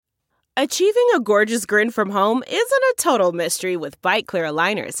Achieving a gorgeous grin from home isn't a total mystery with Bite Clear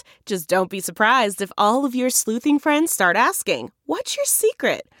aligners. Just don't be surprised if all of your sleuthing friends start asking, "What's your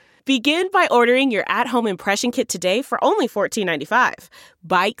secret?" Begin by ordering your at-home impression kit today for only $14.95.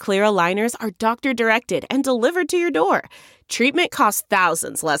 Bite Clear aligners are doctor-directed and delivered to your door. Treatment costs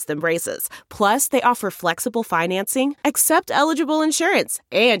thousands less than braces. Plus, they offer flexible financing, accept eligible insurance,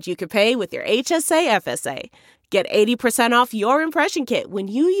 and you can pay with your HSA FSA. Get 80% off your impression kit when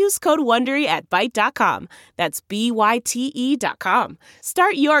you use code WONDERY at Byte.com. That's BYTE.com.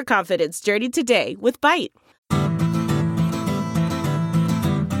 Start your confidence journey today with Byte.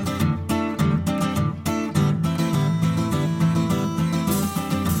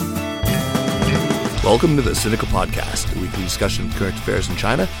 Welcome to the Sinica Podcast, a weekly discussion of current affairs in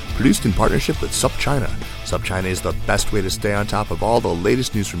China, produced in partnership with SupChina. SupChina is the best way to stay on top of all the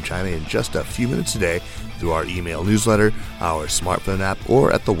latest news from China in just a few minutes a day through our email newsletter, our smartphone app,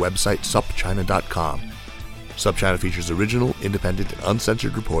 or at the website supchina.com. SupChina features original, independent, and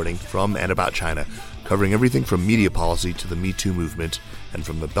uncensored reporting from and about China, covering everything from media policy to the Me Too movement, and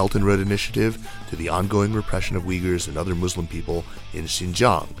from the Belt and Road Initiative to the ongoing repression of Uyghurs and other Muslim people in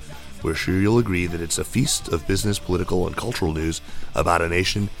Xinjiang. We're sure you'll agree that it's a feast of business, political, and cultural news about a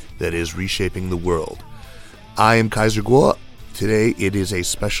nation that is reshaping the world. I am Kaiser Kuo. Today it is a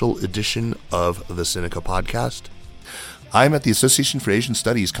special edition of the Sinica Podcast. I'm at the Association for Asian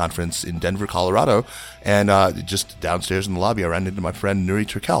Studies conference in Denver, Colorado, and just downstairs in the lobby I ran into my friend Nury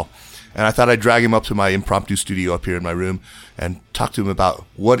Turkel. And I thought I'd drag him up to my impromptu studio up here in my room and talk to him about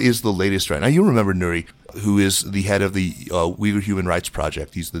what is the latest right now. You remember Nury, who is the head of the Uyghur Human Rights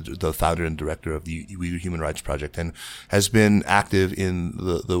Project. He's the founder and director of the Uyghur Human Rights Project and has been active in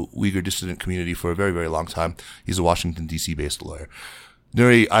the Uyghur dissident community for a very, very long time. He's a Washington, D.C. based lawyer.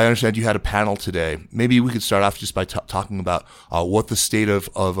 Nury, I understand you had a panel today. Maybe we could start off just by talking about what the state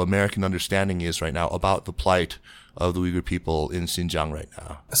of American understanding is right now about the plight of the Uyghur people in Xinjiang right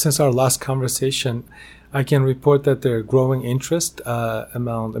now. Since our last conversation, I can report that there are growing interest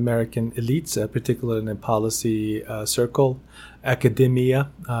among American elites, particularly in the policy circle,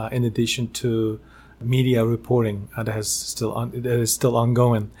 academia, in addition to media reporting that is still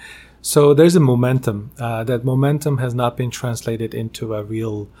ongoing. So there's a momentum. That momentum has not been translated into a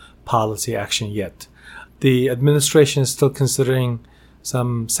real policy action yet. The administration is still considering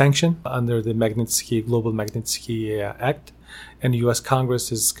some sanction under the Global Magnitsky Act, and the U.S.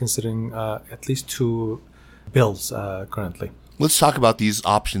 Congress is considering at least two bills currently. Let's talk about these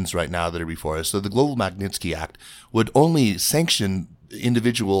options right now that are before us. So the Global Magnitsky Act would only sanction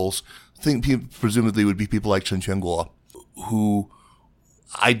individuals, presumably would be people like Chen Quanguo, who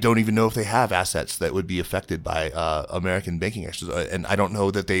I don't even know if they have assets that would be affected by American banking actions, and I don't know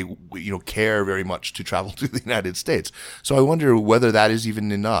that they, care very much to travel to the United States. So I wonder whether that is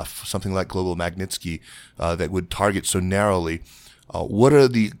even enough. Something like Global Magnitsky that would target so narrowly. What are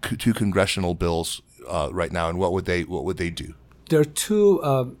the two congressional bills right now, and what would they do? There are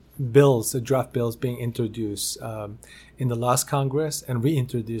two bills, draft bills, being introduced in the last Congress and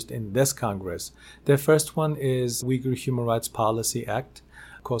reintroduced in this Congress. The first one is Uyghur Human Rights Policy Act,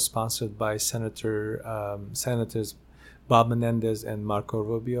 co-sponsored by Senators Bob Menendez and Marco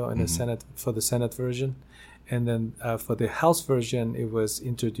Rubio in the Senate for the Senate version, and then for the House version, it was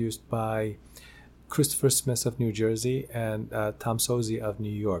introduced by Christopher Smith of New Jersey and Tom Suozzi of New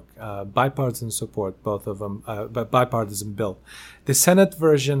York. Bipartisan support, both of them, but bipartisan bill. The Senate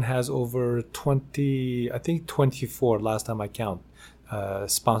version has over 24 last time I count,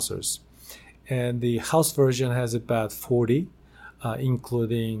 sponsors, and the House version has about 40.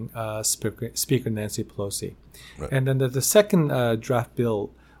 Including Speaker Nancy Pelosi. Right. And then the second draft bill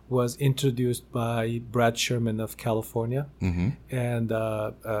was introduced by Brad Sherman of California and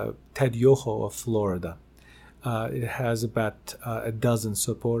Ted Yoho of Florida. It has about a dozen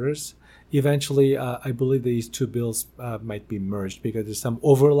supporters. Eventually, I believe these two bills might be merged because there's some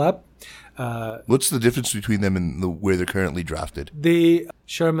overlap. What's the difference between them and where they're currently drafted? The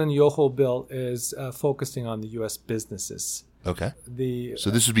Sherman-Yoho bill is focusing on the U.S. businesses. Okay.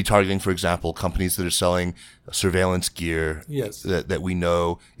 So this would be targeting, for example, companies that are selling surveillance gear that we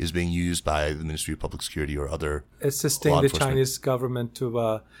know is being used by the Ministry of Public Security or other assisting the Chinese government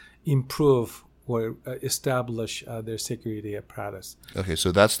to improve or establish their security apparatus. Okay,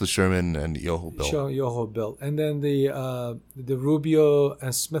 so that's the Sherman and Yoho bill. Yoho bill. And then the Rubio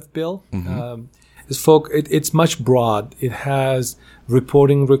and Smith bill it's much broad. It has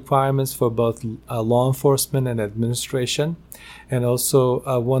reporting requirements for both law enforcement and administration. And also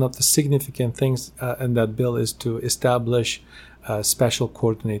one of the significant things in that bill is to establish a special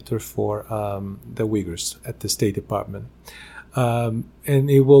coordinator for the Uyghurs at the State Department. And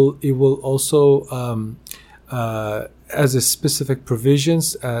it will also as a specific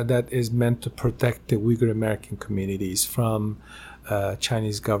provisions that is meant to protect the Uyghur American communities from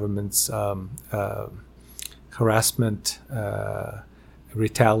Chinese government's harassment,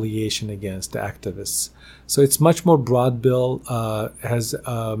 retaliation against the activists. So it's much more broad bill.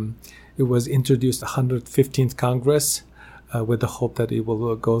 It was introduced 115th Congress with the hope that it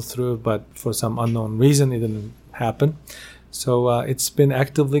will go through, but for some unknown reason it didn't happen. So it's been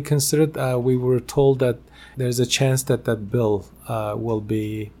actively considered. We were told that there's a chance that that bill will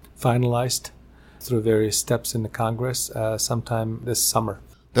be finalized through various steps in the Congress sometime this summer.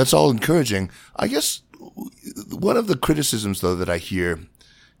 That's all encouraging. I guess one of the criticisms, though, that I hear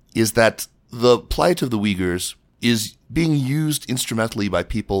is that the plight of the Uyghurs is being used instrumentally by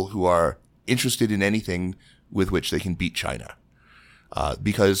people who are interested in anything with which they can beat China.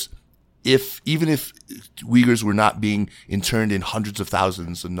 Because even if Uyghurs were not being interned in hundreds of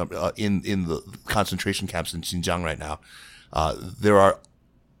thousands in the concentration camps in Xinjiang right now, there are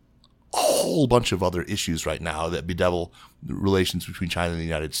a whole bunch of other issues right now that bedevil the relations between China and the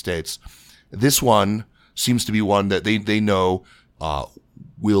United States. This one seems to be one that they know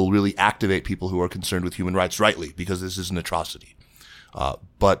will really activate people who are concerned with human rights, rightly, because this is an atrocity.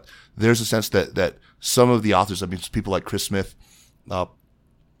 But there's a sense that some of the authors, I mean, people like Chris Smith,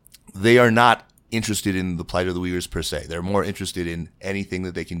 they are not interested in the plight of the Uyghurs per se. They're more interested in anything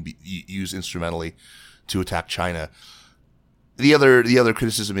that they can use instrumentally to attack China. The other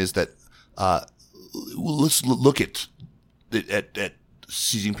criticism is that let's look at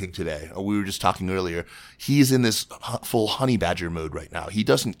Xi Jinping today. We were just talking earlier. He is in this full honey badger mode right now. He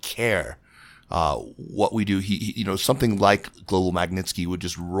doesn't care what we do. He something like Global Magnitsky would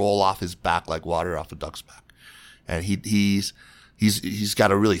just roll off his back like water off a duck's back, and he's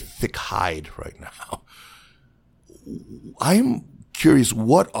got a really thick hide right now. I'm curious,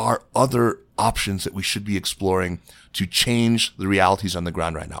 what are other options that we should be exploring to change the realities on the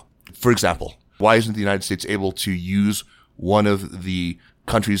ground right now? For example, why isn't the United States able to use one of the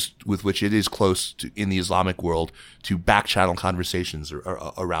countries with which it is close to in the Islamic world to back-channel conversations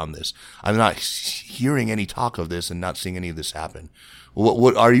around this? I'm not hearing any talk of this and not seeing any of this happen.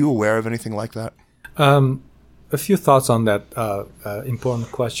 What are you aware of anything like that? A few thoughts on that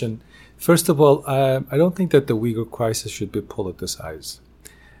important question. First of all, I don't think that the Uyghur crisis should be politicized.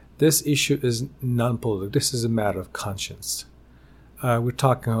 This issue is non-political. This is a matter of conscience. We're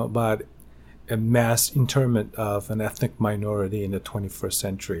talking about a mass internment of an ethnic minority in the 21st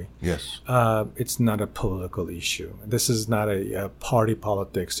century. Yes. It's not a political issue. This is not a party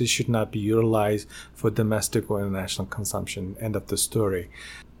politics. It should not be utilized for domestic or international consumption. End of the story.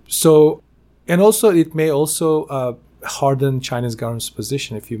 So, and also it may also harden China's government's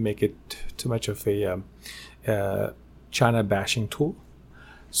position if you make it too much of a China bashing tool.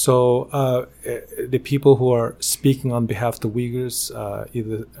 So the people who are speaking on behalf of the Uyghurs,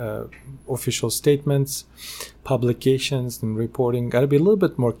 either official statements, publications, and reporting, got to be a little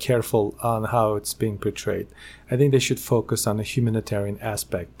bit more careful on how it's being portrayed. I think they should focus on the humanitarian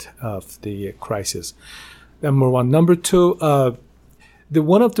aspect of the crisis. Number one. Number two,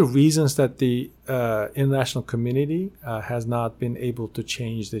 one of the reasons that the international community has not been able to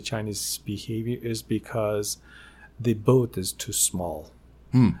change the Chinese behavior is because the boat is too small.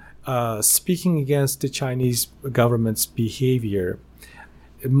 Speaking against the Chinese government's behavior,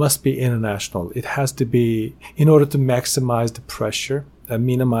 it must be international. It has to be, in order to maximize the pressure,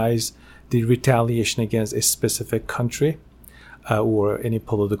 minimize the retaliation against a specific country or any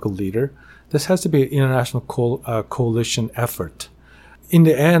political leader. This has to be an international coalition effort. In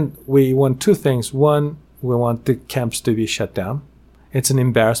the end, we want two things. One, we want the camps to be shut down. It's an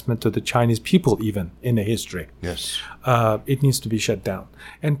embarrassment to the Chinese people, even in the history. Yes. It needs to be shut down.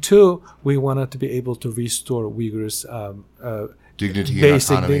 And two, we wanted to be able to restore Uyghurs' dignity,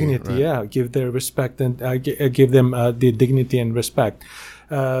 basic and autonomy, dignity. right? Yeah, give their respect and give them the dignity and respect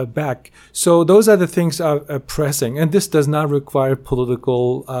back. So those are the things pressing, and this does not require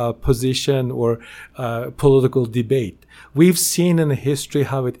political position or political debate. We've seen in the history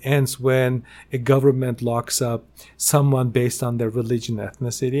how it ends when a government locks up someone based on their religion,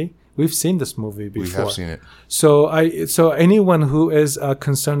 ethnicity. We've seen this movie before. We have seen it. So anyone who is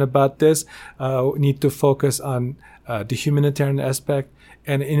concerned about this need to focus on the humanitarian aspect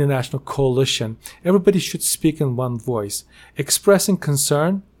and international coalition. Everybody should speak in one voice. Expressing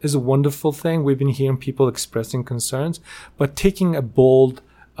concern is a wonderful thing. We've been hearing people expressing concerns, but taking a bold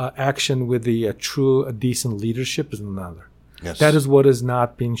action with the true, decent leadership is another. Yes. That is what is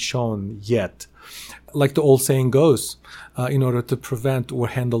not being shown yet. Like the old saying goes, in order to prevent or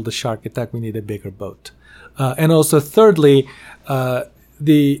handle the shark attack, we need a bigger boat. And also, thirdly,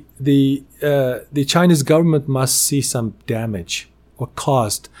 the Chinese government must see some damage or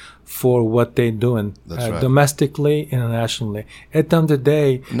cost for what they're doing domestically, internationally. At the end of the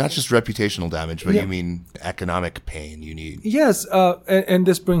day, not just reputational damage, but you mean economic pain. You need and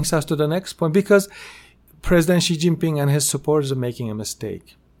this brings us to the next point, because President Xi Jinping and his supporters are making a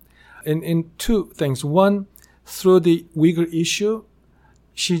mistake in two things. One, through the Uyghur issue,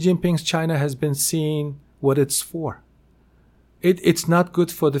 Xi Jinping's China has been seen what it's for. It's not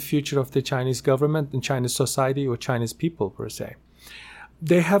good for the future of the Chinese government and Chinese society or Chinese people per se.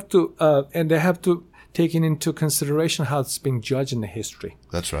 They have to, take into consideration how it's being judged in the history.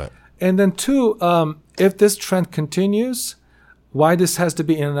 That's right. And then two, if this trend continues, why this has to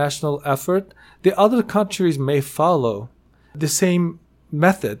be international effort, the other countries may follow the same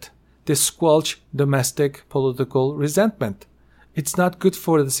method to squelch domestic political resentment. It's not good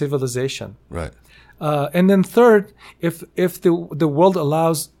for the civilization. Right. And then third, if the world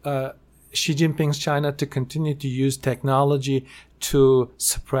allows Xi Jinping's China to continue to use technology to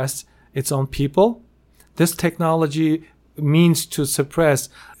suppress its own people, this technology means to suppress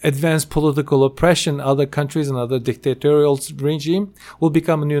advanced political oppression, other countries and other dictatorial regime will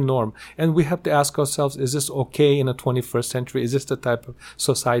become a new norm. And we have to ask ourselves, is this okay in the 21st century? Is this the type of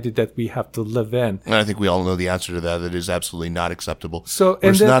society that we have to live in? And I think we all know the answer to that. That is absolutely not acceptable. So,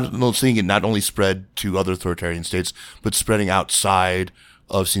 we're not seeing it not only spread to other authoritarian states, but spreading outside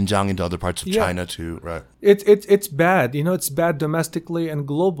of Xinjiang into other parts of China too, right? It's bad. It's bad domestically and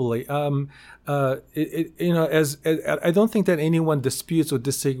globally. As I don't think that anyone disputes or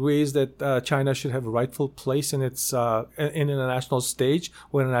disagrees that China should have a rightful place in its in international stage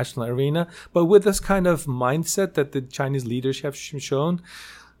or international arena. But with this kind of mindset that the Chinese leaders have shown,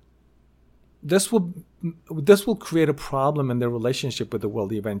 this will create a problem in their relationship with the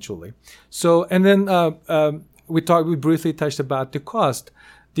world eventually. So, and then we briefly touched about the cost.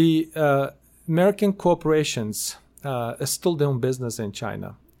 The American corporations are still doing business in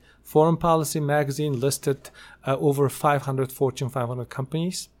China. Foreign Policy magazine listed over 500 Fortune 500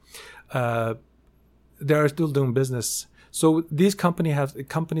 companies. They are still doing business. So these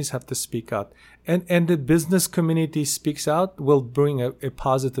companies have to speak out. And the business community speaks out will bring a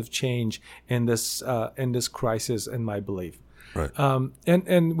positive change in this crisis, in my belief. Right.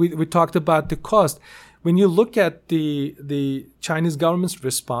 And we talked about the cost. When you look at the Chinese government's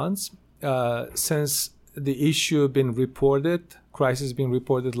response, since the issue been reported, crisis being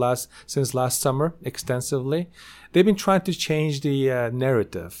reported since last summer extensively, they've been trying to change the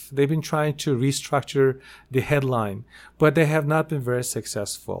narrative. They've been trying to restructure the headline, but they have not been very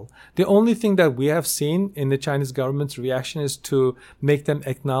successful. The only thing that we have seen in the Chinese government's reaction is to make them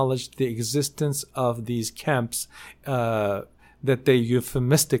acknowledge the existence of these camps that they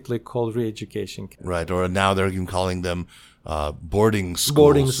euphemistically call re-education camps. Right, or now they're even calling them boarding schools.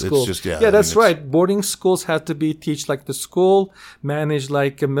 Boarding schools. It's just, that's right. Boarding schools have to be teach like the school, manage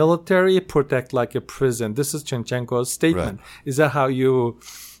like a military, protect like a prison. This is Chinchenko's statement. Right. Is that how you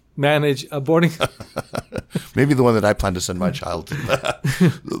manage a boarding? Maybe the one that I plan to send my child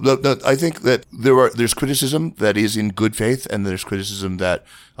to. I think that there's criticism that is in good faith, and there's criticism that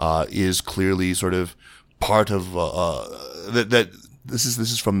is clearly sort of part of that. This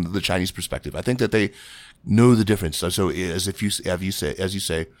is from the Chinese perspective. I think that they know the difference. So as you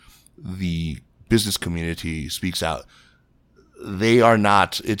say, the business community speaks out. They are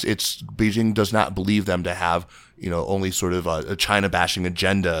not. It's Beijing does not believe them to have only sort of a China bashing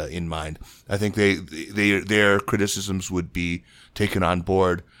agenda in mind. I think their criticisms would be taken on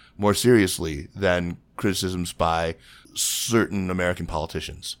board more seriously than criticisms by certain American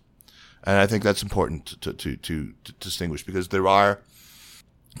politicians. And I think that's important to distinguish, because there are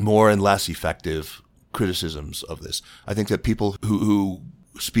more and less effective criticisms of this. I think that people who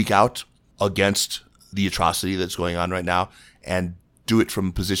speak out against the atrocity that's going on right now and do it from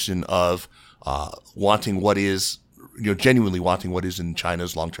a position of wanting what is, genuinely wanting what is in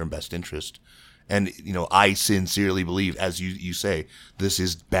China's long-term best interest. And, I sincerely believe, as you say, this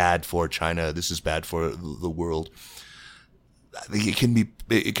is bad for China. This is bad for the world. I think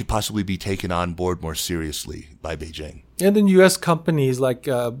it could possibly be taken on board more seriously by Beijing. And then U.S. companies like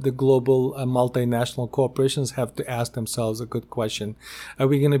the global multinational corporations have to ask themselves a good question. Are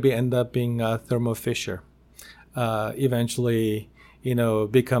we going to end up being Thermo Fisher? Eventually,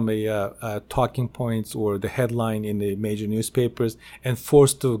 become a talking points or the headline in the major newspapers and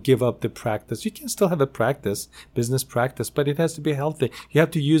forced to give up the practice. You can still have a business practice, but it has to be healthy. You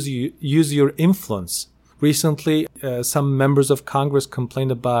have to use your influence. Recently, some members of Congress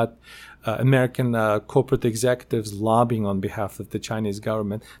complained about American corporate executives lobbying on behalf of the Chinese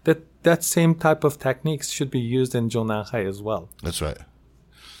government. That that same type of techniques should be used in Zhongnanhai as well. That's right.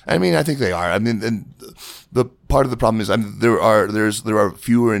 I mean, I think they are. I mean, and the part of the problem is, there are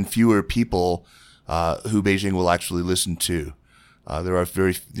fewer and fewer people who Beijing will actually listen to. There are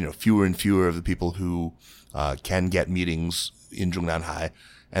very fewer and fewer of the people who can get meetings in Zhongnanhai,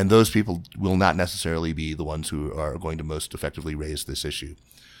 and those people will not necessarily be the ones who are going to most effectively raise this issue.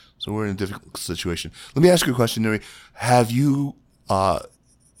 So we're in a difficult situation. Let me ask you a question, Nury. Have you,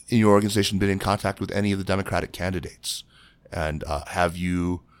 in your organization, been in contact with any of the Democratic candidates? And have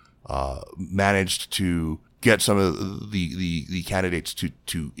you managed to get some of the candidates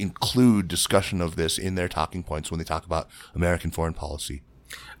to include discussion of this in their talking points when they talk about American foreign policy?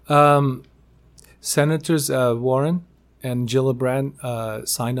 Senators Warren and Gillibrand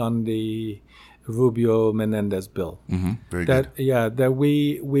signed on the Rubio-Menendez bill. Mm-hmm. Very good. That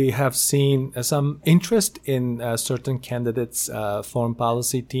we have seen some interest in certain candidates' foreign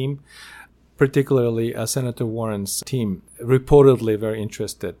policy team, particularly Senator Warren's team, reportedly very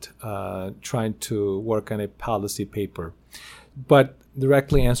interested, trying to work on a policy paper. But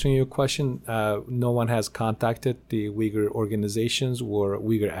directly answering your question, no one has contacted the Uyghur organizations or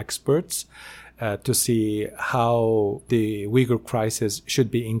Uyghur experts to see how the Uyghur crisis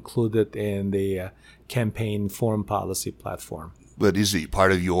should be included in the campaign foreign policy platform. But is it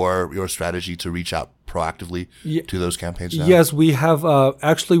part of your strategy to reach out proactively to those campaigns now? Yes, we have.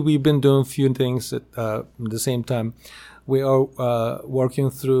 Actually, we've been doing a few things at the same time. We are working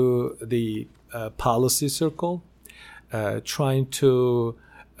through the policy circle, trying to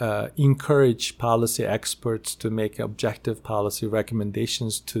encourage policy experts to make objective policy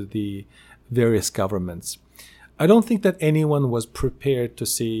recommendations to the various governments. I don't think that anyone was prepared to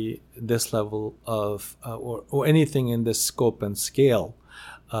see this level of or anything in this scope and scale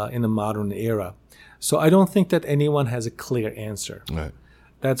in the modern era. So I don't think that anyone has a clear answer. Right.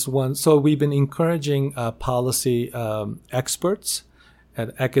 That's one. So we've been encouraging policy experts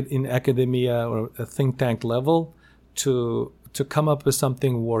in academia or a think tank level to come up with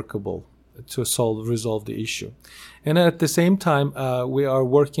something workable to resolve the issue. And at the same time, we are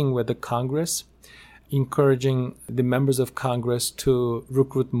working with the Congress, encouraging the members of Congress to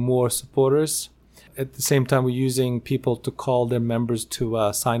recruit more supporters. At the same time, we're using people to call their members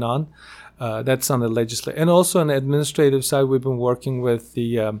to sign on. That's on the legislative. And also on the administrative side, we've been working with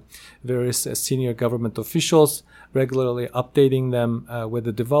the various senior government officials, regularly updating them with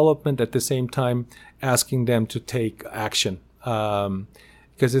the development, at the same time asking them to take action.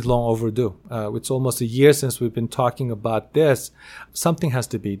 Because it's long overdue. It's almost a year since we've been talking about this. Something has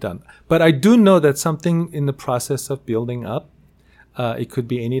to be done. But I do know that something in the process of building up. It could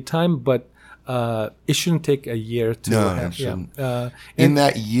be any time, but it shouldn't take a year to have. In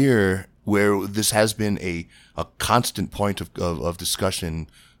that year where this has been a constant point of discussion,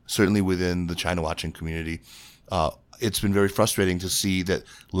 certainly within the China watching community, it's been very frustrating to see that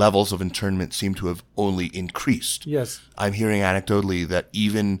levels of internment seem to have only increased. Yes. I'm hearing anecdotally that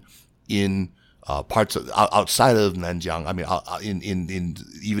even in parts of, outside of Xinjiang, I mean,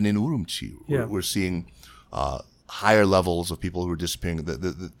 even in Urumqi, we're seeing higher levels of people who are disappearing.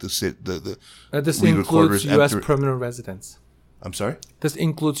 This includes U.S. permanent residents. I'm sorry? This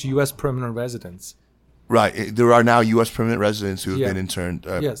includes U.S. permanent residents. Right. There are now U.S. permanent residents who have been interned.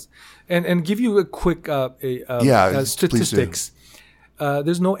 Yes. And give you a quick statistics.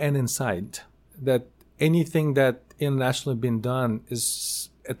 There's no end in sight. That anything that internationally been done is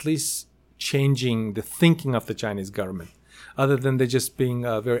at least changing the thinking of the Chinese government, other than they just being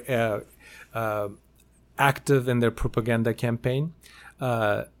very active in their propaganda campaign.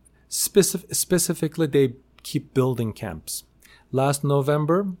 Specifically, they keep building camps. Last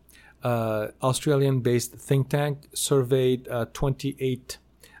November, Australian-based think tank surveyed 28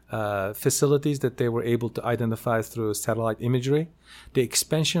 facilities that they were able to identify through satellite imagery. The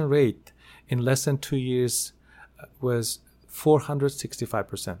expansion rate in less than 2 years was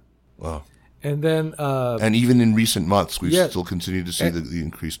 465%. Wow. And then, and even in recent months, we still continue to see the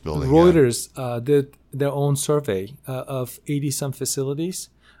increased building. Reuters did their own survey of 80-some facilities.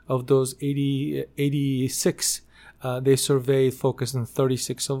 Of those 86, they surveyed, focused on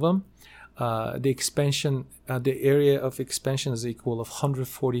 36 of them. The expansion, the area of expansion is equal of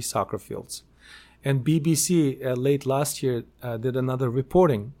 140 soccer fields. And BBC late last year did another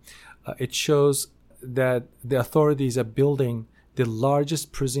reporting. It shows that the authorities are building the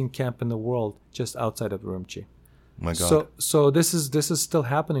largest prison camp in the world just outside of Urumqi. My God. So this is still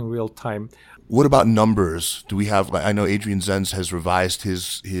happening real time. What about numbers? Do we have? I know Adrian Zenz has revised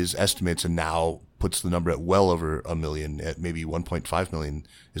his estimates and now puts the number at well over a million, at maybe 1.5 million.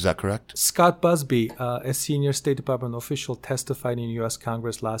 Is that correct? Scott Busby, a senior State Department official, testified in U.S.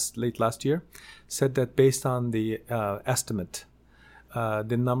 Congress late last year, said that based on the estimate,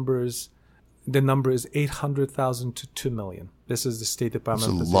 the number is 800,000 to 2 million. This is the State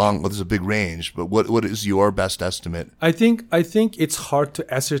Department. This is a big range, but what is your best estimate? I think it's hard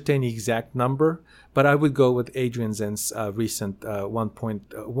to ascertain the exact number, but I would go with Adrian Zen's recent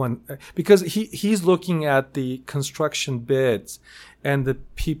 1.1 because he's looking at the construction bids and the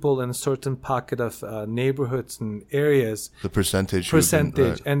people in a certain pocket of neighborhoods and areas. The percentage,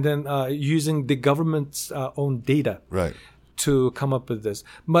 right. And then using the government's own data. Right. To come up with this.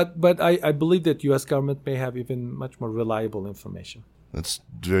 But I believe that U.S. government may have even much more reliable information. That's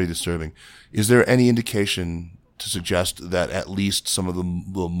very disturbing. Is there any indication to suggest that at least some of the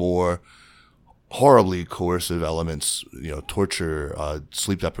more horribly coercive elements, torture,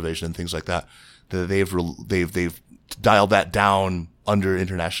 sleep deprivation, and things like that, that they've dialed that down under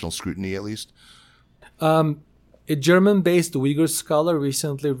international scrutiny at least? A German-based Uyghur scholar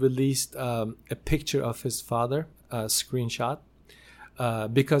recently released a picture of his father, a screenshot.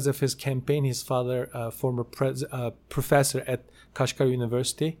 Because of his campaign, his father, former professor at Kashgar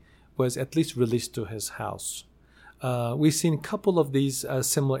University, was at least released to his house. We've seen a couple of these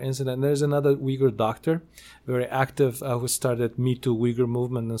similar incidents. There's another Uyghur doctor, very active, who started Me Too Uyghur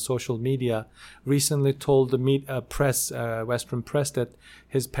movement on social media, recently told the Western press that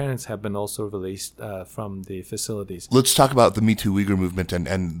his parents have been also released from the facilities. Let's talk about the Me Too Uyghur movement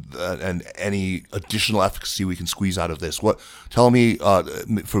and any additional efficacy we can squeeze out of this. Tell me,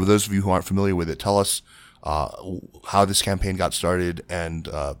 for those of you who aren't familiar with it, tell us how this campaign got started and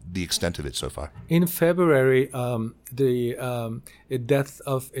the extent of it so far. In February, the death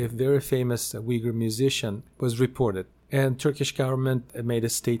of a very famous Uyghur musician was reported, and Turkish government made a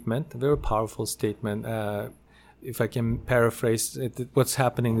statement, a very powerful statement. If I can paraphrase it, what's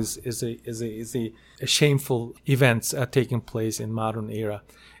happening is a shameful events taking place in modern era.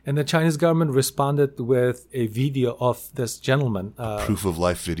 And the Chinese government responded with a video of this gentleman. Proof of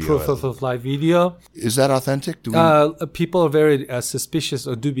life video. Proof of life video. Is that authentic? People are very suspicious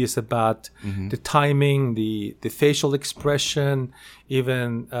or dubious about the timing, the facial expression,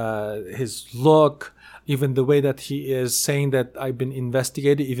 even his look, even the way that he is saying that I've been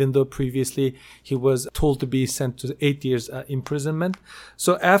investigated, even though previously he was told to be sent to 8 years imprisonment.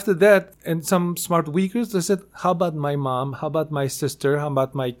 So after that, and some smart Uyghurs, they said, how about my mom? How about my sister? How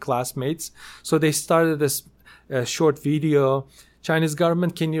about my classmates? So they started this short video. Chinese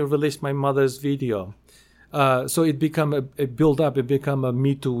government, can you release my mother's video? So it became a build-up. It became a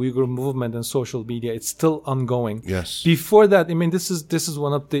Me Too Uyghur movement and social media. It's still ongoing. Yes. Before that, this is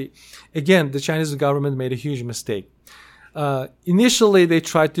one of the, again, the Chinese government made a huge mistake. Initially, they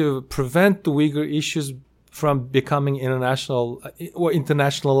tried to prevent the Uyghur issues from becoming international or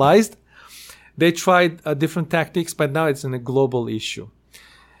internationalized. They tried different tactics, but now it's a global issue.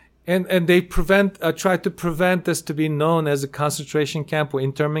 And they tried to prevent this to be known as a concentration camp or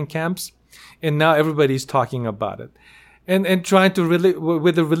internment camps. And now everybody's talking about it, and trying to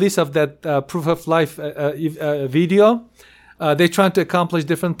with the release of that proof of life video, they're trying to accomplish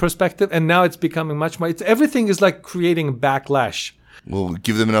different perspective, and now it's becoming much more. Everything is like creating a backlash. We'll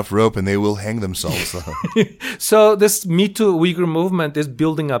give them enough rope, and they will hang themselves. So this Me Too Uyghur movement is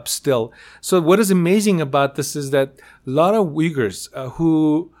building up still. So what is amazing about this is that a lot of Uyghurs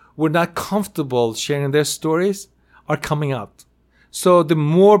who were not comfortable sharing their stories are coming out. So the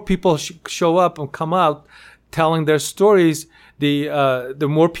more people show up and come out telling their stories, the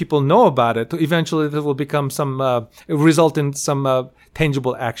more people know about it. Eventually, it will become result in some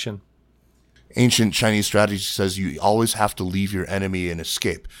tangible action. Ancient Chinese strategy says you always have to leave your enemy and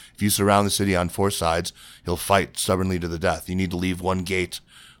escape. If you surround the city on 4 sides, he'll fight stubbornly to the death. You need to leave one gate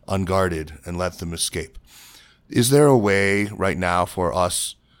unguarded and let them escape. Is there a way right now for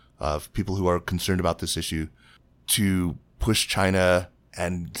us, people who are concerned about this issue, to push China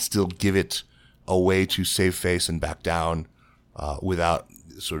and still give it a way to save face and back down without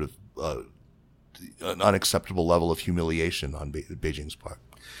sort of an unacceptable level of humiliation on Beijing's part?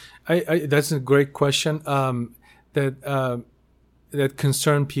 That's a great question that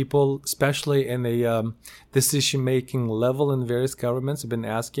concern people, especially in the decision-making level in various governments, have been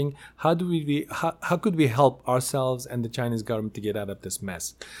asking, how could we help ourselves and the Chinese government to get out of this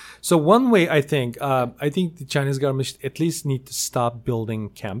mess? So one way, I think the Chinese government should at least need to stop building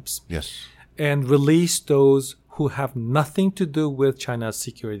camps. Yes. And release those who have nothing to do with China's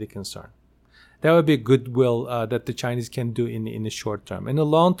security concern. That would be goodwill that the Chinese can do in the short term. In the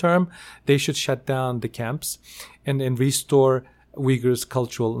long term, they should shut down the camps and restore Uyghurs'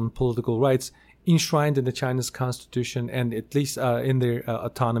 cultural and political rights enshrined in the Chinese constitution and at least in their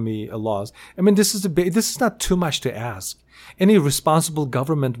autonomy laws. I mean, this is not too much to ask. Any responsible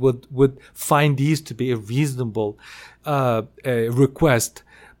government would find these to be a reasonable request.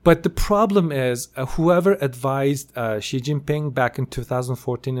 But the problem is whoever advised Xi Jinping back in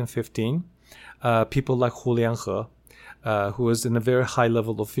 2014 and 15, people like Hu Lianhe, who was in a very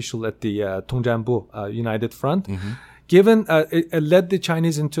high-level official at the Tongzhanbu United Front, it led the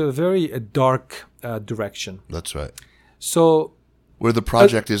Chinese into a very dark direction. That's right. So, where the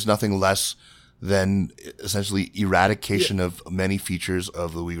project is nothing less than essentially eradication of many features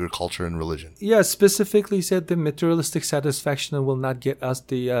of the Uyghur culture and religion. Yeah, specifically said the materialistic satisfaction will not get us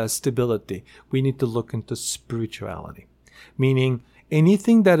the stability. We need to look into spirituality, meaning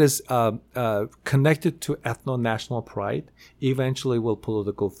anything that is connected to ethno-national pride eventually will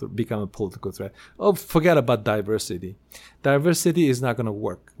become a political threat. Oh, forget about diversity. Diversity is not going to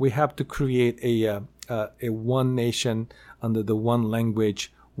work. We have to create a one nation under the one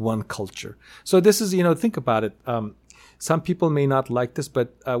language, one culture. So this is, think about it. Some people may not like this,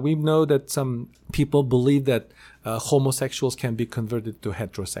 but we know that some people believe that homosexuals can be converted to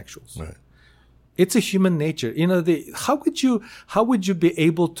heterosexuals. Right. It's a human nature. How would you be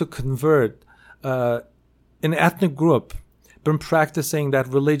able to convert an ethnic group been practicing that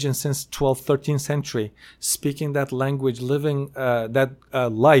religion since 12th, 13th century, speaking that language, living that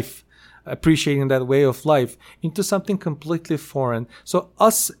life, appreciating that way of life, into something completely foreign? So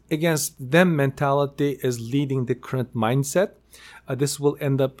us against them mentality is leading the current mindset. This will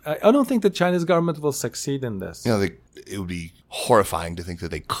end up, I don't think the Chinese government will succeed in this. It would be horrifying to think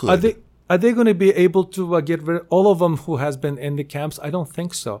that they could. Are they going to be able to get rid of all of them who has been in the camps? I don't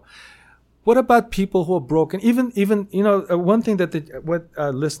think so. What about people who are broken? Even one thing that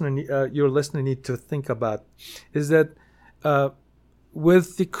your listener need to think about is that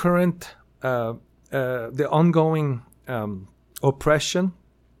with the current, the ongoing oppression,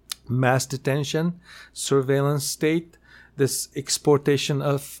 mass detention, surveillance state, this exportation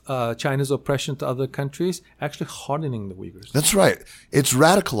of China's oppression to other countries, actually hardening the Uyghurs. That's right. It's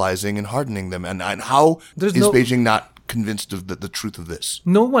radicalizing and hardening them. And how is Beijing not convinced of the truth of this?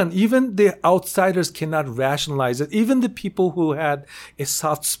 No one, even the outsiders, cannot rationalize it. Even the people who had a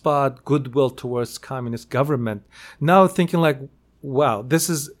soft spot, goodwill towards communist government, now thinking like, wow, this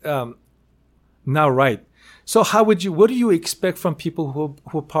is now right. So what do you expect from people who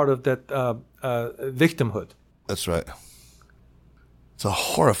are part of that victimhood? That's right. It's a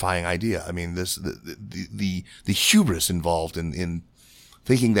horrifying idea. I mean, the hubris involved in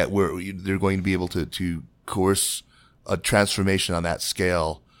thinking that they're going to be able to coerce a transformation on that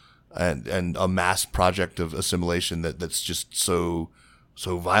scale and a mass project of assimilation that's just so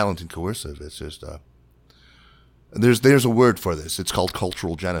violent and coercive. It's just there's a word for this. It's called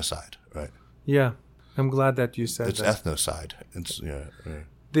cultural genocide, right? Yeah, I'm glad that you said that. It's ethnocide.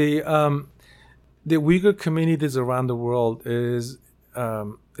 The Uyghur communities around the world is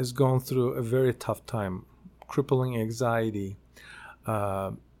going through a very tough time, crippling anxiety,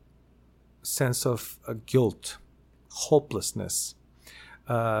 sense of guilt, hopelessness.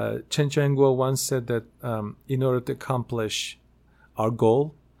 Chen Quanguo once said that in order to accomplish our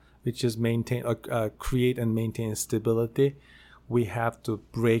goal, which is create and maintain stability, we have to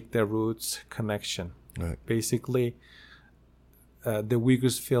break the roots connection. Right. Basically, the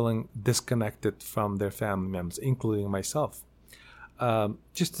Uyghurs feeling disconnected from their family members, including myself.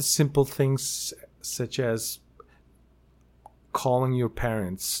 Just the simple things such as calling your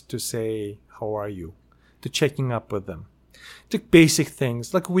parents to say, how are you? To checking up with them. The basic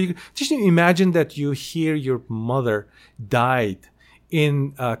things. Like just imagine that you hear your mother died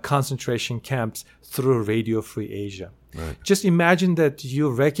in concentration camps through Radio Free Asia. Right. Just imagine that you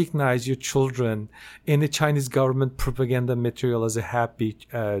recognize your children in the Chinese government propaganda material as a happy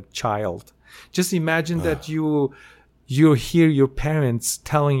child. Just imagine that you hear your parents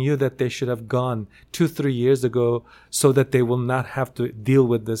telling you that they should have gone 2-3 years ago so that they will not have to deal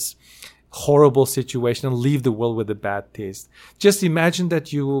with this horrible situation and leave the world with a bad taste. Just imagine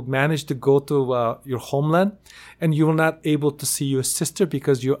that you managed to go to your homeland and you were not able to see your sister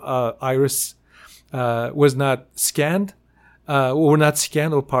because your iris was not scanned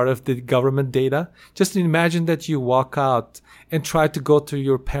or part of the government data. Just imagine that you walk out and try to go to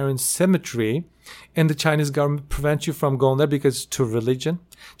your parents' cemetery and the Chinese government prevents you from going there because it's to religion.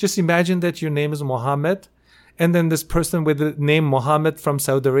 Just imagine that your name is Mohammed, and then this person with the name Mohammed from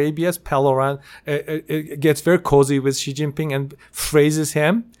Saudi Arabia pal around, gets very cozy with Xi Jinping and phrases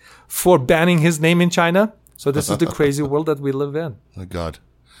him for banning his name in China. So this is the crazy world that we live in. Oh God.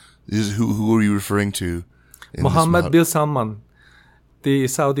 Who are you referring to? Mohammed bin Salman. the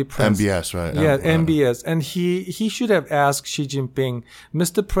Saudi prince. MBS, right? Yeah, MBS. And he should have asked Xi Jinping,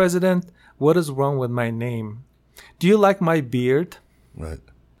 Mr. President, what is wrong with my name? Do you like my beard? Right.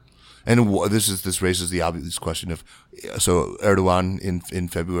 And this raises the obvious question of, so Erdogan in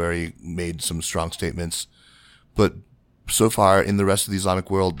February made some strong statements, but so far in the rest of the Islamic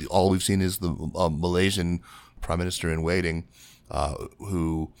world, all we've seen is the Malaysian prime minister in waiting,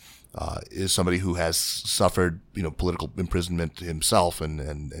 who is somebody who has suffered, political imprisonment himself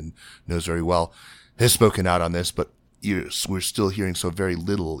and knows very well, has spoken out on this, but we're still hearing so very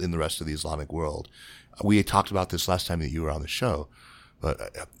little in the rest of the Islamic world. We had talked about this last time that you were on the show,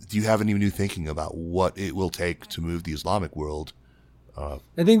 but do you have any new thinking about what it will take to move the Islamic world? I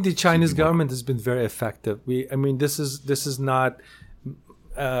think the Chinese government has been very effective. This is not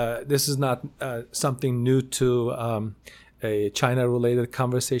something new to a China-related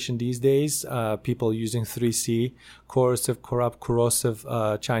conversation these days. People using 3C, coercive, corrupt, corrosive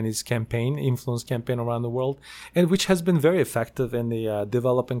Chinese influence campaign around the world, and which has been very effective in the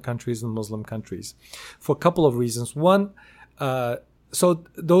developing countries and Muslim countries for a couple of reasons. One, so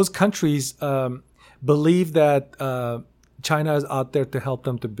those countries believe that China is out there to help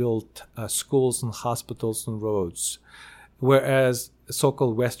them to build schools and hospitals and roads, whereas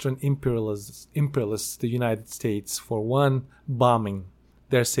so-called Western imperialists, the United States, for one, bombing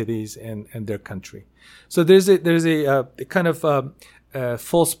their cities and their country. So there's a kind of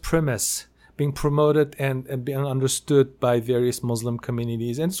false premise being promoted and being understood by various Muslim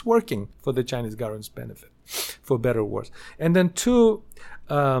communities, and it's working for the Chinese government's benefit, for better or worse. And then two,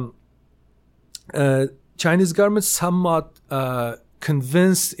 Chinese government somewhat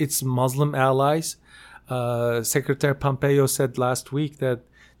convinced its Muslim allies. Secretary Pompeo said last week that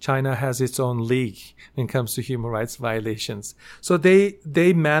China has its own league when it comes to human rights violations. So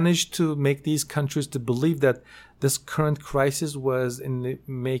they managed to make these countries to believe that this current crisis was in the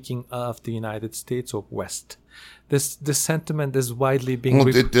making of the United States or West. This sentiment is widely being... Well,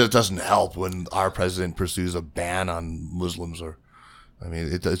 it doesn't help when our president pursues a ban on Muslims or... I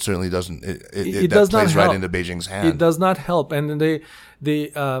mean, it certainly doesn't. It does that plays not help. Right into Beijing's hand. It does not help. And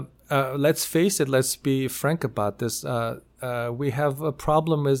let's face it. Let's be frank about this. We have a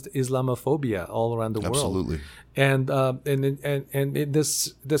problem with Islamophobia all around the world. Absolutely. And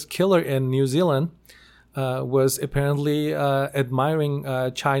this killer in New Zealand was apparently admiring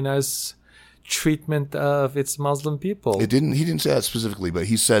China's treatment of its Muslim people. He didn't say that specifically, but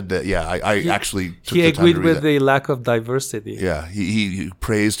he said that. Yeah, I actually took he the time agreed to read with that. the lack of diversity. Yeah, he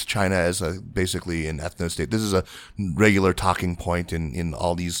praised China as basically an ethno-state. This is a regular talking point in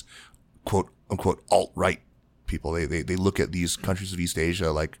all these quote unquote alt-right people. They look at these countries of East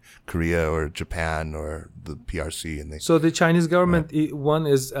Asia like Korea or Japan or the PRC, and so the Chinese government one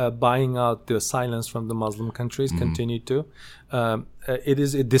is buying out the silence from the Muslim countries. Continue to. It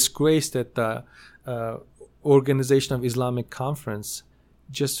is a disgrace that the Organization of Islamic Conference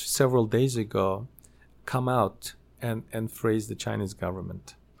just several days ago come out and praise the Chinese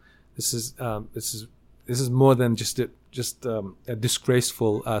government. This is more than just a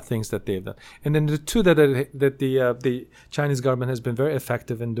disgraceful things that they've done. And then the two that the Chinese government has been very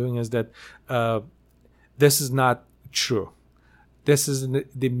effective in doing is that this is not true. This is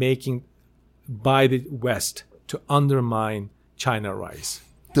the making by the West to undermine China rise.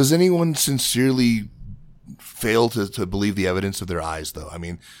 Does anyone sincerely fail to believe the evidence of their eyes, though? I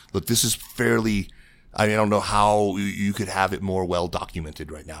mean, look, this is fairly... I don't know how you could have it more well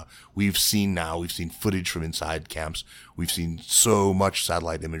documented right now. We've seen footage from inside camps. We've seen so much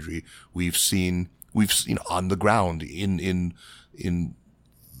satellite imagery. We've seen on the ground in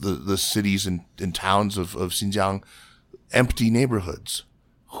the cities and towns of Xinjiang, empty neighborhoods.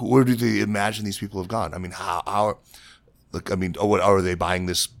 Where do they imagine these people have gone? I mean, what are they buying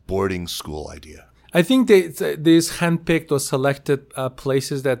this boarding school idea? I think these handpicked or selected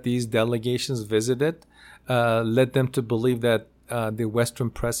places that these delegations visited led them to believe that the Western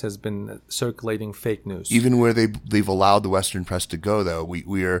press has been circulating fake news. Even where they've allowed the Western press to go, though,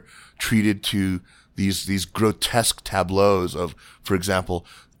 we are treated to these grotesque tableaus of, for example,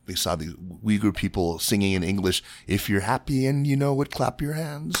 we saw the Uyghur people singing in English, "If you're happy and you know it, clap your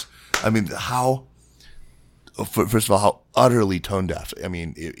hands." I mean, first of all, how utterly tone deaf. I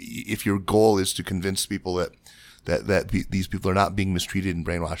mean, if your goal is to convince people that these people are not being mistreated and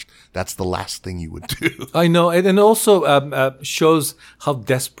brainwashed, that's the last thing you would do. I know. And also shows how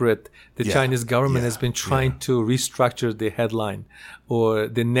desperate the Chinese government has been trying to restructure the headline or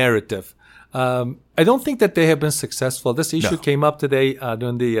the narrative I don't think that they have been successful. This issue No. came up today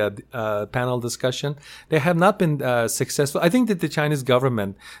during the panel discussion. They have not been successful. I think that the Chinese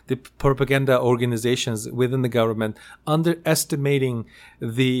government, the propaganda organizations within the government, underestimating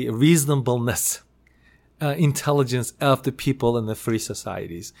the reasonableness, intelligence of the people in the free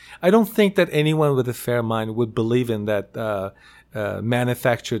societies. I don't think that anyone with a fair mind would believe in that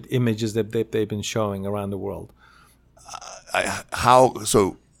manufactured images that they've been showing around the world.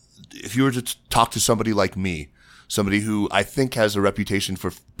 So if you were to talk to somebody like me, somebody who I think has a reputation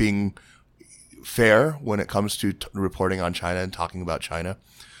for being fair when it comes to reporting on China and talking about China,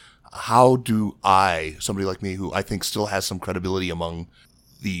 how do somebody like me who I think still has some credibility among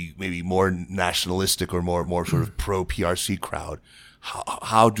the maybe more nationalistic or more sort of pro-PRC crowd,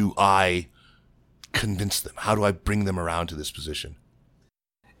 how do I convince them? How do I bring them around to this position?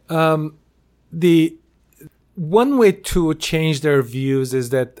 The one way to change their views is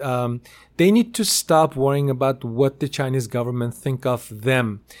that they need to stop worrying about what the Chinese government think of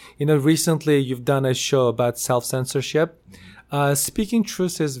them. Recently you've done a show about self-censorship. Speaking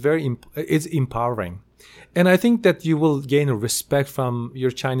truth is it's empowering. And I think that you will gain respect from your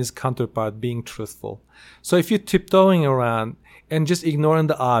Chinese counterpart being truthful. So if you're tiptoeing around and just ignoring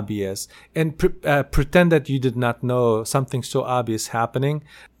the obvious and pretend that you did not know something so obvious happening,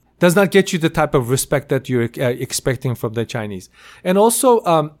 does not get you the type of respect that you're expecting from the Chinese. And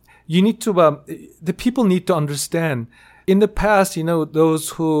also, you need to, the people need to understand. In the past, those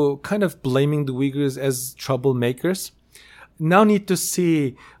who kind of blaming the Uyghurs as troublemakers now need to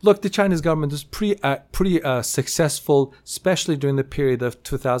see, look, the Chinese government is pretty successful, especially during the period of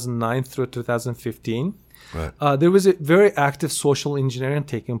 2009 through 2015. Right. There was a very active social engineering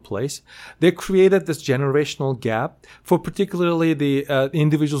taking place. They created this generational gap for particularly the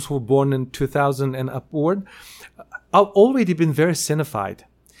individuals who were born in 2000 and upward, have already been very sinified.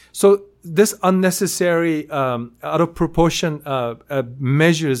 So this unnecessary, out of proportion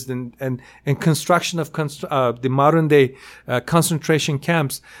measures and construction of the modern day concentration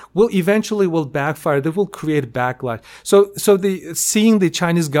camps will eventually backfire. They will create backlash. So seeing the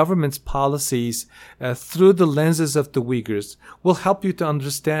Chinese government's policies through the lenses of the Uyghurs will help you to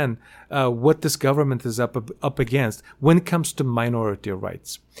understand what this government is up against when it comes to minority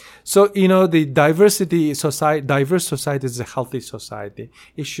rights. So, the diverse society is a healthy society.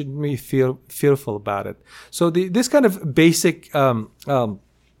 It shouldn't be fearful about it. So this kind of basic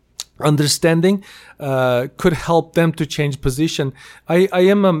understanding could help them to change position. I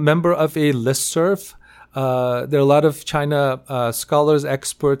am a member of a listserv. There are a lot of China scholars,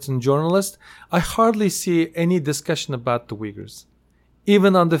 experts, and journalists. I hardly see any discussion about the Uyghurs,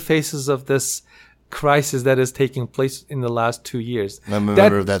 even on the faces of this crisis that is taking place in the last 2 years. I'm a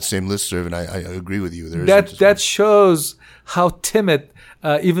member of that same listserv, and I agree with you. That shows how timid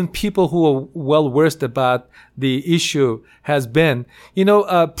even people who are well versed about the issue has been.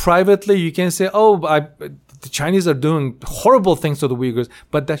 Privately you can say, the Chinese are doing horrible things to the Uyghurs,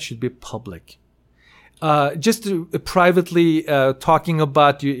 but that should be public. Just privately talking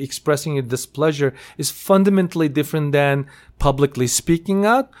about you, expressing your displeasure is fundamentally different than publicly speaking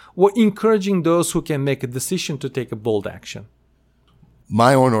out or encouraging those who can make a decision to take a bold action.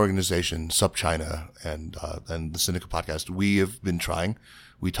 My own organization, SupChina, and the Sinica Podcast, we have been trying.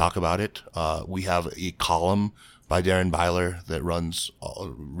 We talk about it. We have a column by Darren Byler that runs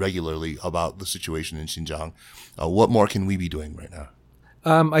regularly about the situation in Xinjiang. What more can we be doing right now?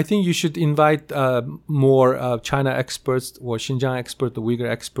 I think you should invite more China experts or Xinjiang expert, the Uyghur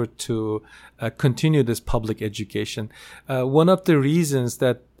expert, to continue this public education. One of the reasons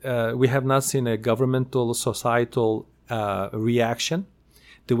that we have not seen a governmental, societal reaction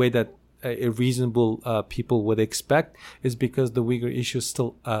the way that a reasonable people would expect is because the Uyghur issue is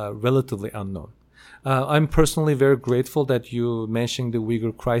still relatively unknown. I'm personally very grateful that you mentioned the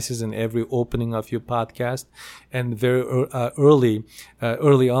Uyghur crisis in every opening of your podcast. And very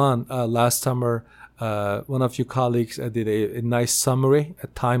early on, last summer, one of your colleagues did a nice summary, a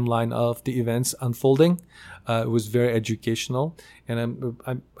timeline of the events unfolding. It was very educational, and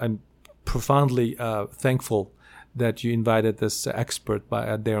I'm profoundly thankful that you invited this expert,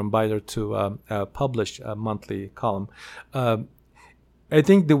 Darren Byler, to publish a monthly column. I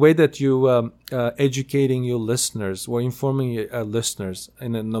think the way that you educating your listeners or informing your listeners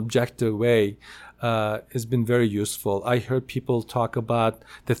in an objective way has been very useful. I heard people talk about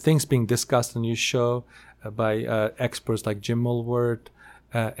the things being discussed on your show by experts like Jim Mulward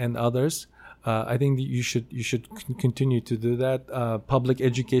and others. I think that you should continue to do that. Public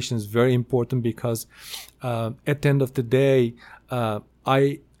education is very important because at the end of the day,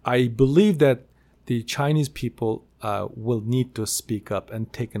 I believe that the Chinese people will need to speak up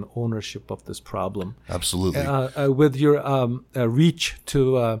and take an ownership of this problem. Absolutely. With your reach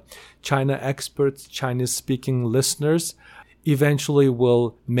to China experts, Chinese-speaking listeners, eventually will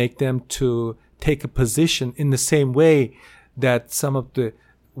make them to take a position in the same way that some of the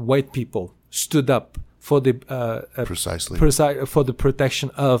white people stood up for the for the protection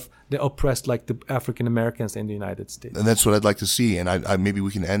of the oppressed, like the African Americans in the United States. And that's what I'd like to see. And I maybe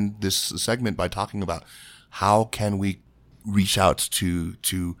we can end this segment by talking about how can we reach out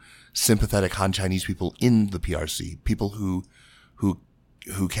to sympathetic Han Chinese people in the PRC, people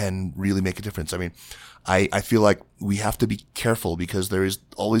who can really make a difference. I mean, I feel like we have to be careful because there is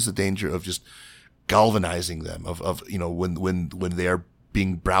always the danger of just galvanizing them, of when they are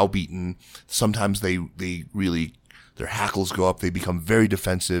being browbeaten, sometimes they really, their hackles go up, they become very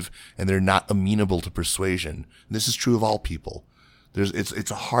defensive, and they're not amenable to persuasion. And this is true of all people.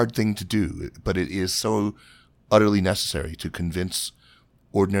 It's a hard thing to do, but it is so utterly necessary to convince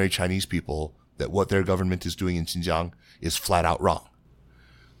ordinary Chinese people that what their government is doing in Xinjiang is flat out wrong.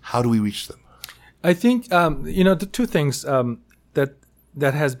 How do we reach them? I think, the two things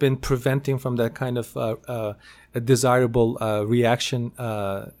that has been preventing from that kind of a desirable reaction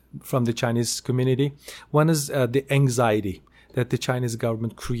from the Chinese community. One is the anxiety that the Chinese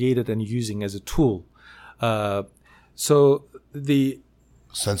government created and using as a tool. So the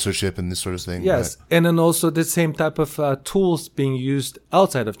censorship and this sort of thing. Yes, right? And then also the same type of tools being used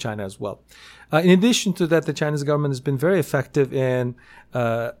outside of China as well. In addition to that, the Chinese government has been very effective in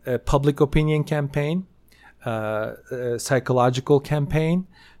a public opinion campaign, a psychological campaign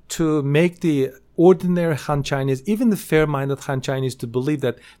to make the ordinary Han Chinese, even the fair-minded Han Chinese, to believe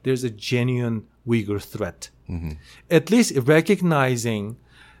that there's a genuine Uyghur threat. Mm-hmm. At least recognizing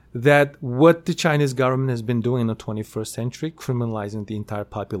that what the Chinese government has been doing in the 21st century, criminalizing the entire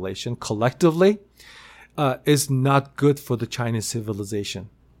population collectively, is not good for the Chinese civilization.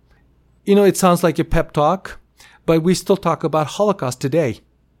 It sounds like a pep talk, but we still talk about Holocaust today.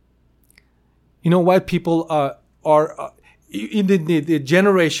 White people are in the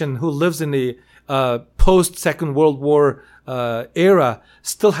generation who lives in the post-Second World War era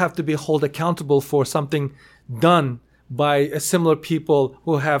still have to be held accountable for something done by similar people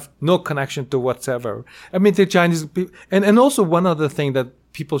who have no connection to whatsoever. I mean, the Chinese people, and also one other thing that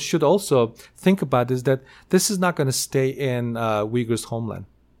people should also think about is that this is not going to stay in Uyghurs' homeland.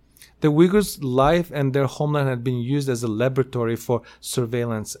 The Uyghurs' life and their homeland had been used as a laboratory for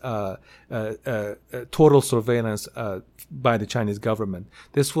surveillance, total surveillance by the Chinese government.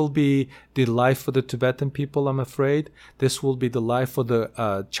 This will be the life for the Tibetan people, I'm afraid. This will be the life for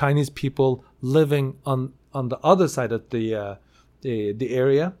the Chinese people living on the other side of the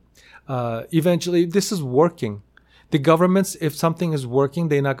area. Eventually, this is working. The governments, if something is working,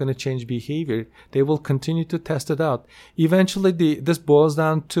 they're not going to change behavior. They will continue to test it out. Eventually, this boils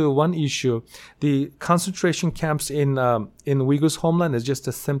down to one issue. The concentration camps in Uyghurs' homeland is just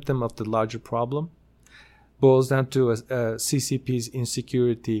a symptom of the larger problem. Boils down to CCP's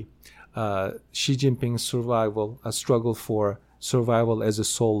insecurity, Xi Jinping's survival, a struggle for survival as a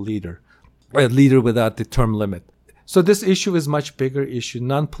sole leader, a leader without the term limit. So this issue is much bigger issue,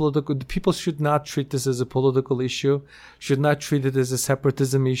 non-political. People should not treat this as a political issue, should not treat it as a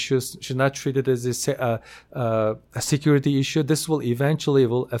separatism issue, should not treat it as a security issue. This will eventually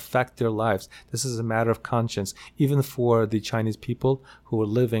affect their lives. This is a matter of conscience, even for the Chinese people who are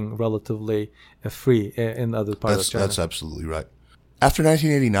living relatively free in other parts of China. That's absolutely right. After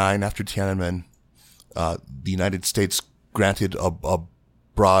 1989, after Tiananmen, the United States granted a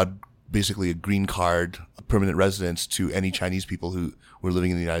broad, basically a green card, permanent residence to any Chinese people who were living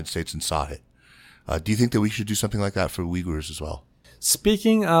in the United States and sought it. Do you think that we should do something like that for Uyghurs as well?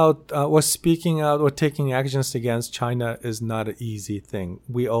 Speaking out or taking actions against China is not an easy thing.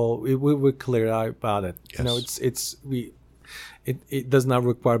 We're clear about it. Yes. It does not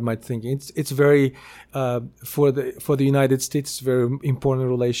require much thinking. It's very for the United States, it's a very important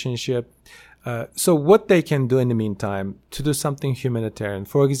relationship. So what they can do in the meantime to do something humanitarian,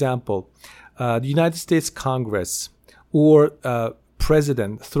 for example, the United States Congress or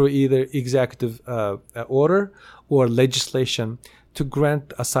president through either executive order or legislation to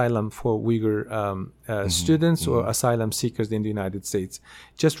grant asylum for Uyghur students or asylum seekers in the United States.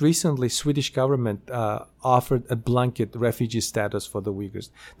 Just recently, Swedish government offered a blanket refugee status for the Uyghurs.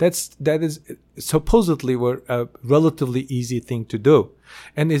 That is supposedly a relatively easy thing to do,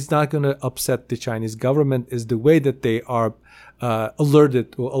 and it's not going to upset the Chinese government. Is the way that they are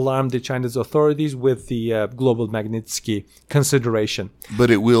alerted or alarmed the Chinese authorities with the global Magnitsky consideration.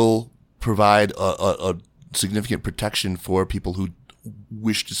 But it will provide a significant protection for people who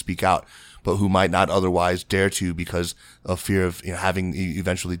wish to speak out. but who might not otherwise dare to because of fear of having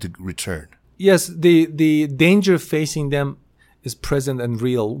eventually to return. Yes, the danger facing them is present and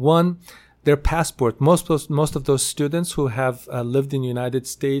real. One, their passport. Most of those students who have lived in the United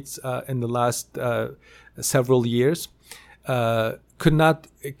States in the last several years could not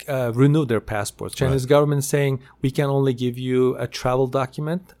renew their passports. Chinese government saying we can only give you a travel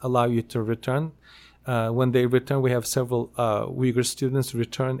document, allow you to return. When they return, we have several Uyghur students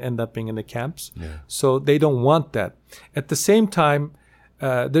return, end up being in the camps. Yeah. So they don't want that. At the same time,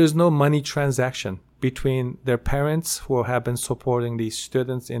 there's no money transaction between their parents who have been supporting these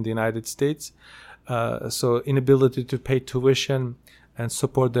students in the United States. So inability to pay tuition and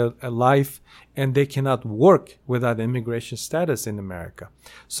support their life, and they cannot work without immigration status in America.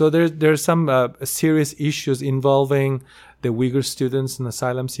 So there's some serious issues involving the Uyghur students and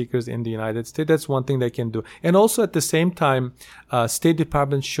asylum seekers in the United States. That's one thing they can do. And also at the same time, State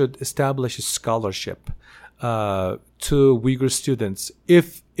Department should establish a scholarship to Uyghur students.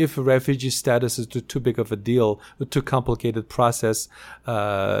 If refugee status is too big of a deal, a too complicated process,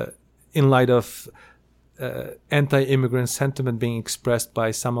 in light of anti-immigrant sentiment being expressed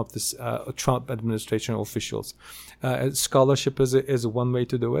by some of this Trump administration officials. Scholarship is one way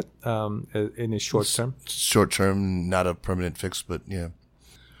to do it in a short term. Short term, not a permanent fix, but yeah.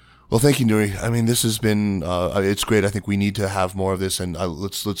 Well, thank you, Nury. I mean, this has been, it's great. I think we need to have more of this, and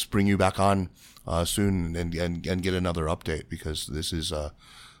let's bring you back on soon and get another update, because this is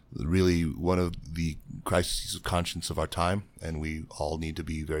really one of the crises of conscience of our time, and we all need to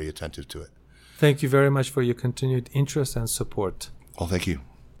be very attentive to it. Thank you very much for your continued interest and support. Well, thank you.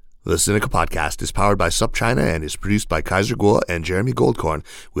 The Sinica Podcast is powered by SupChina and is produced by Kaiser Kuo and Jeremy Goldkorn,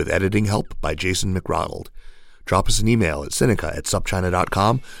 with editing help by Jason McRonald. Drop us an email at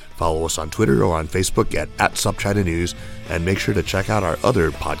sinica@supchina.com, follow us on Twitter or on Facebook at SupChina News, and make sure to check out our other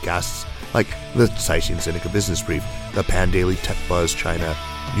podcasts like the Caixin Sinica Business Brief, the Pan Daily Tech Buzz China,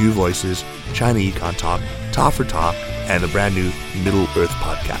 New Voices, China Econ Talk, Ta for Ta, and the brand new Middle Earth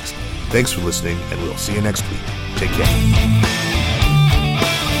Podcast. Thanks for listening, and we'll see you next week. Take care.